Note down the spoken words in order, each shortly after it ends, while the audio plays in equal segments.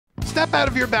step out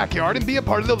of your backyard and be a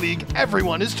part of the league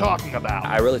everyone is talking about.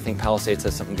 I really think Palisades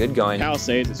has something good going.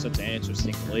 Palisades is such an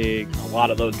interesting league. A lot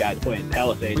of those guys play in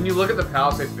Palisades. When you look at the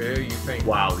Palisades video, you think,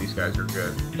 wow, these guys are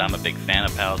good. I'm a big fan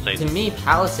of Palisades. To me,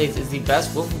 Palisades is the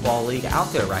best wiffle ball league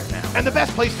out there right now. And the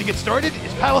best place to get started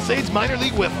is Palisades Minor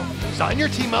League Wiffle. Sign your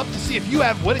team up to see if you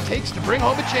have what it takes to bring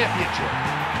home a championship.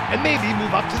 And maybe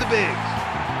move up to the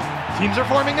bigs. Teams are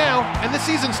forming now, and the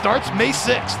season starts May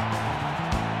 6th.